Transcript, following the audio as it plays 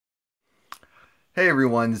Hey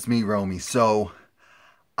everyone, it's me, Romie. So,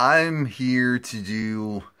 I'm here to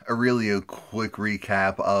do a quick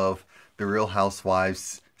recap of The Real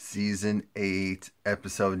Housewives Season 8,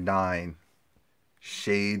 Episode 9,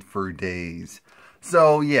 Shade for Days.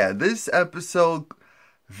 So, yeah, this episode,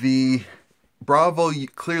 the Bravo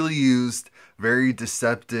clearly used very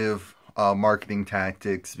deceptive marketing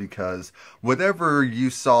tactics because whatever you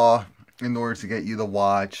saw in order to get you to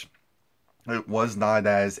watch, it was not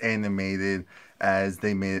as animated as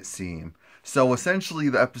they made it seem. So essentially,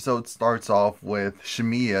 the episode starts off with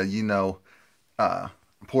Shamia, uh,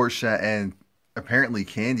 Portia, and apparently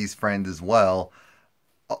Candy's friend as well,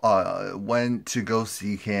 went to go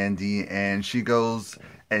see Candy, and she goes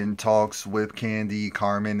and talks with Candy,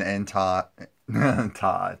 Carmen, and Todd,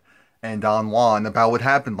 Todd, and Don Juan about what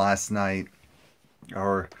happened last night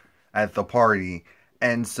or at the party.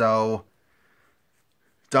 And so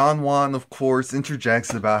Don Juan, of course,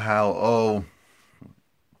 interjects about how,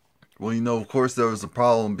 well, of course there was a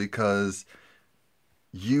problem because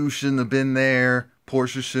you shouldn't have been there,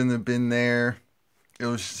 Portia shouldn't have been there. It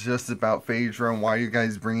was just about Phaedra and why are you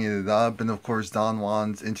guys bringing it up? And of course, Don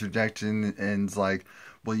Juan's interjection and it's like,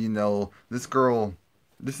 well, this girl,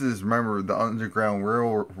 remember, the Underground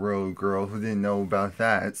Railroad girl who didn't know about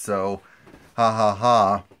that. So, ha ha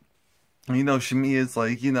ha. Shamia's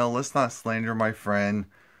like, let's not slander my friend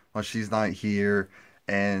while she's not here.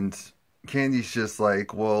 And Candy's just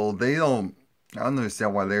like, well, I don't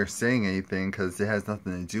understand why they're saying anything because it has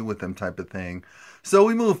nothing to do with them type of thing. So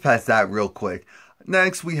we move past that real quick.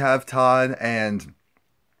 Next, we have Todd and,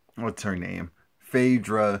 what's her name?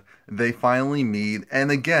 Phaedra. They finally meet.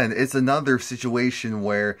 And again, it's another situation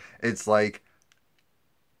where it's like,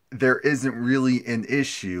 there isn't really an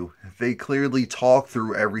issue. They clearly talk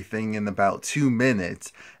through everything in about 2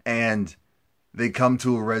 minutes, and they come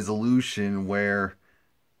to a resolution where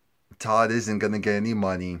Todd isn't going to get any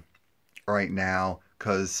money right now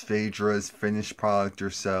because Phaedra's finished product or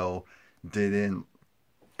so didn't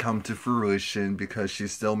come to fruition because she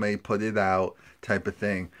still may put it out type of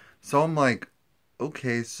thing. So I'm like,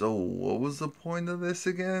 okay, so what was the point of this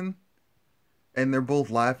again? And they're both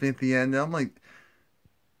laughing at the end. And I'm like,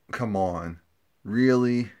 come on,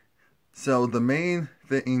 really? So the main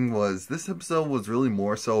thing was this episode was really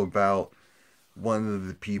more so about one of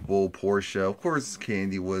the people, Portia. Of course,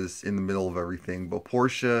 Candy was in the middle of everything, but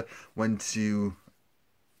Portia went to,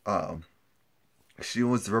 she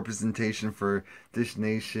was the representation for Dish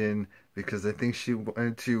Nation because I think she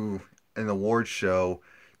went to an award show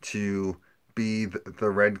to be the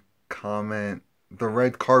red carpet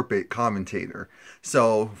commentator.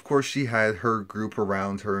 So, of course, she had her group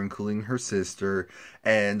around her, including her sister.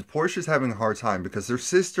 And Portia's having a hard time because her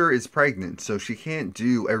sister is pregnant, so she can't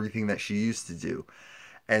do everything that she used to do.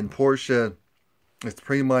 And Portia is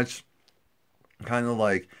pretty much kind of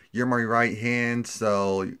like, you're my right hand,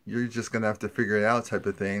 so you're just gonna have to figure it out type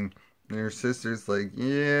of thing. And her sister's like,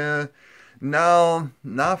 yeah, no,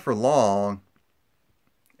 not for long.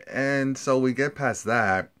 And so we get past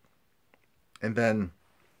that. And then,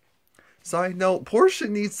 side note, Portia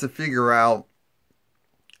needs to figure out,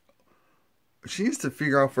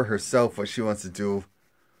 for herself what she wants to do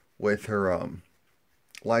with her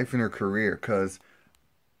life and her career, because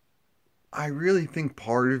I really think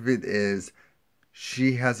part of it is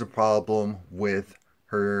she has a problem with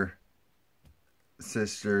her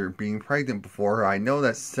sister being pregnant before her. I know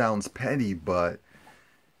that sounds petty, but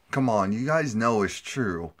come on, you guys know it's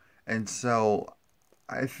true. And so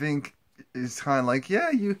I think it's kind of like,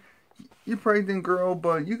 yeah, you're pregnant, girl,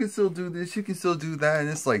 but you can still do this, you can still do that. And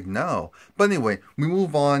it's like, no. But anyway, we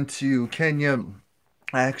move on to Kenya,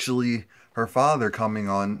 actually, her father coming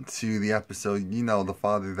on to the episode. The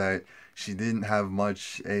father that she didn't have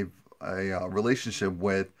much a relationship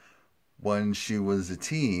with when she was a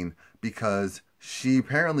teen because she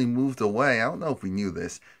apparently moved away. I don't know if we knew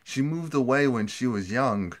this. She moved away when she was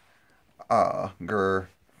young,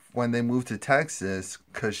 when they moved to Texas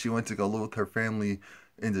because she went to go live with her family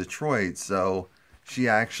in Detroit. So she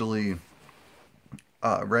actually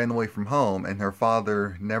ran away from home, and her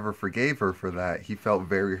father never forgave her for that. He felt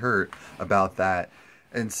very hurt about that.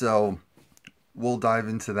 And so we'll dive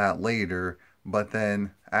into that later. But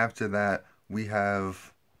then after that, we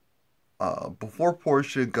have, before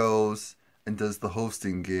Portia goes and does the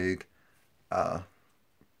hosting gig, uh,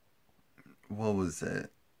 what was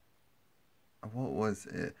it? What was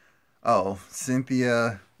it? Oh,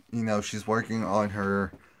 Cynthia, she's working on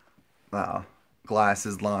her uh,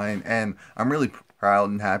 glasses line, and I'm really proud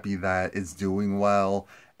and happy that it's doing well,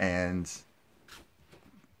 and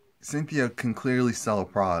Cynthia can clearly sell a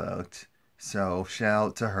product, so shout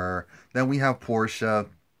out to her. Then we have Portia,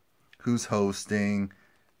 who's hosting,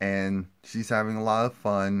 and she's having a lot of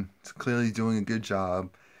fun. She's clearly doing a good job,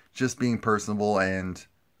 just being personable and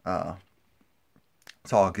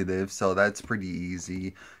talkative, so that's pretty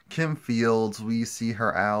easy. Kim Fields, we see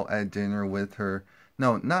her out at dinner with her.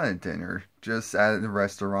 No, not at dinner, just at a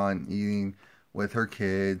restaurant eating with her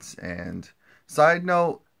kids. And side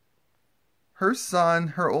note, her son,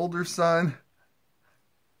 her older son,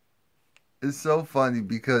 is so funny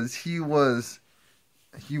because he wanted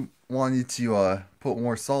to put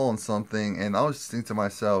more salt on something, and I was just thinking to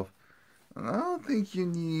myself, I don't think you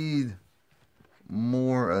need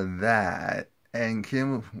more of that. And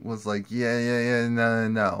Kim was like, yeah,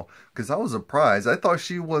 no. Because I was surprised. I thought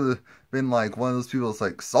she would have been like one of those people that's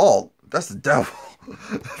like, salt, that's the devil,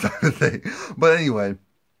 type of thing. But anyway,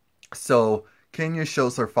 so Kenya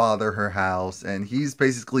shows her father her house, and he's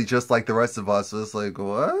basically just like the rest of us. So it's like,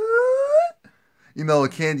 what? You know, a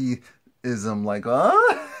Candyism, like,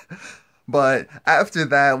 what? But after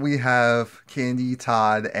that, we have Candy,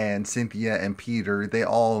 Todd, and Cynthia and Peter. They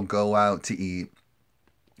all go out to eat.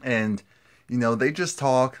 And, you know, they just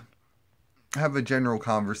talk, have a general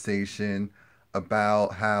conversation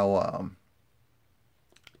about how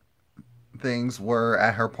things were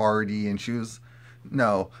at her party. And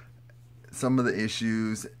some of the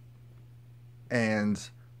issues. And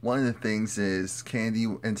one of the things is Candy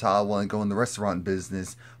and Todd want to go in the restaurant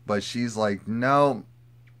business. But she's like, no,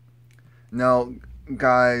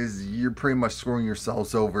 guys, you're pretty much screwing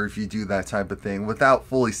yourselves over if you do that type of thing, without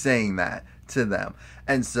fully saying that to them.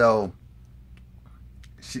 And so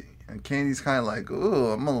Candy's kind of like,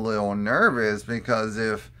 ooh, I'm a little nervous, because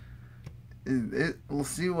if we'll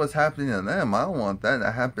see what's happening to them, I don't want that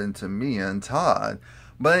to happen to me and Todd.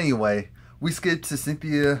 But anyway, we skip to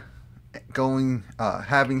Cynthia going,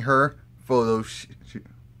 having her photo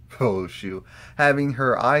shoot, having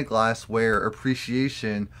her eyeglass wear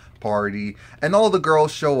appreciation party, and all the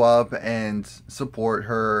girls show up and support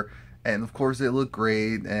her, and of course they look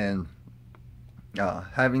great and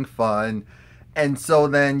having fun. And so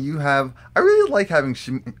then you have, I really like having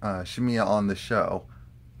Shamia on the show,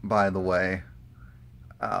 by the way.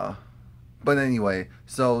 But anyway,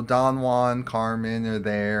 so Don Juan, Carmen are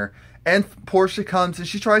there, and Portia comes and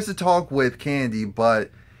she tries to talk with Candy,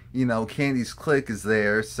 but you know, Candy's clique is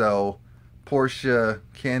there, so Portia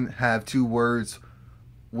can't have two words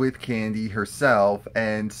with Candy herself,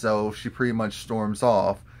 and so she pretty much storms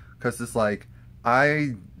off, because it's like,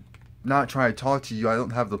 I'm not trying to talk to you, I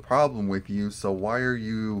don't have the problem with you, so why are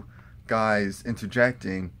you guys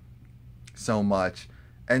interjecting so much?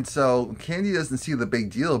 And so Candy doesn't see the big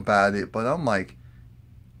deal about it, but I'm like,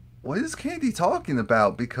 what is Candy talking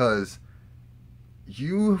about? Because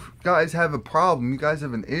you guys have a problem, you guys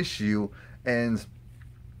have an issue, and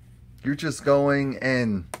you're just going,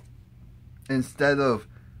 and instead of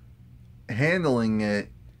handling it,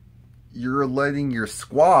 you're letting your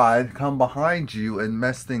squad come behind you and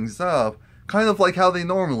mess things up, kind of like how they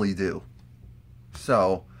normally do.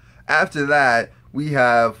 So after that, we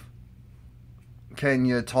have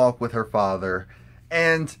Kenya talk with her father,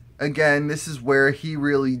 and again, this is where he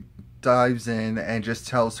really dives in and just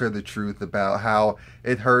tells her the truth about how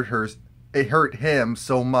it hurt him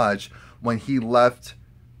so much when he left,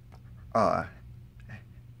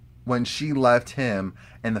 when she left him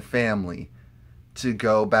and the family to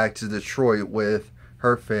go back to Detroit with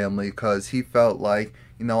her family, because he felt like,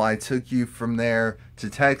 you know, I took you from there to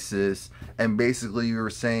Texas, and basically you were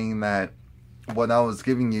saying that what I was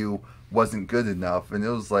giving you wasn't good enough. And it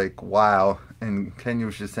was like, wow. And Kenya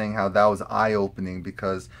was just saying how that was eye-opening,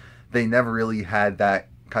 because they never really had that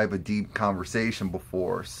type of deep conversation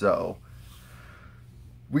before. So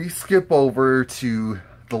we skip over to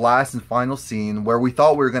the last and final scene, where we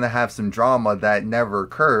thought we were going to have some drama that never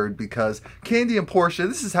occurred, because Candy and Portia,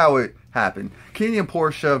 this is how it happened. Candy and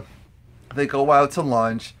Portia, they go out to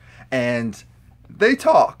lunch and they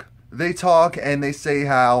talk. They talk and they say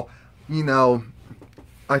how, you know,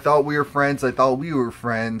 I thought we were friends. I thought we were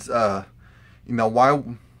friends. You know, why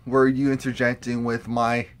were you interjecting with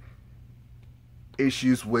my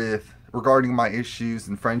issues regarding my issues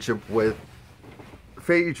and friendship with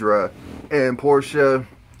Phaedra? And Portia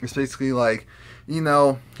is basically like, you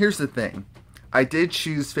know, here's the thing. I did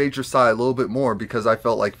choose Phaedra's side a little bit more because I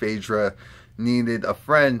felt like Phaedra needed a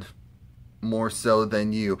friend more so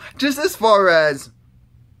than you. Just as far as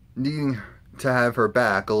needing to have her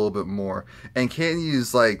back a little bit more. And Candy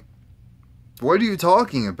is like, what are you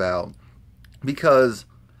talking about? Because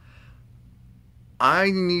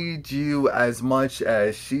I need you as much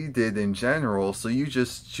as she did in general, so you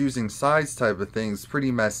just choosing sides type of thing is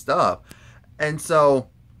pretty messed up. And so,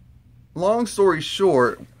 long story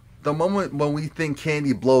short, the moment when we think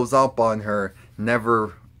Candy blows up on her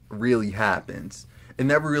never really happens. It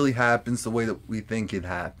never really happens the way that we think it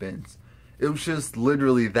happens. It was just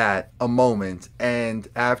literally that, a moment, and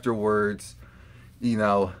afterwards, you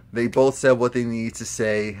know, they both said what they needed to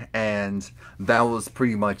say, and that was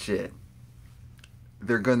pretty much it.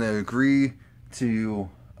 They're gonna agree to,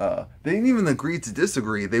 they didn't even agree to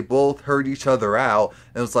disagree. They both heard each other out,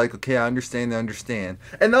 and it was like, okay, I understand.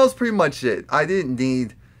 And that was pretty much it. I didn't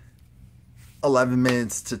need 11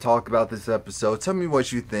 minutes to talk about this episode. Tell me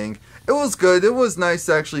what you think. It was good. It was nice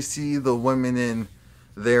to actually see the women in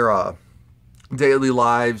their daily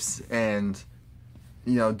lives and,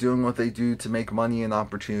 you know, doing what they do to make money and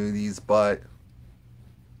opportunities, but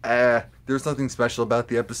there's nothing special about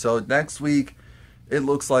the episode. Next week, it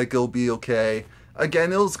looks like it'll be okay.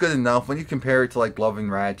 Again, it was good enough. When you compare it to like Love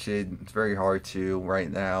and Ratchet, it's very hard to right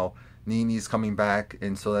now. Nini's coming back,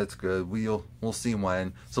 and so that's good. We'll see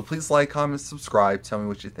when. So please like, comment, subscribe. Tell me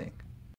what you think.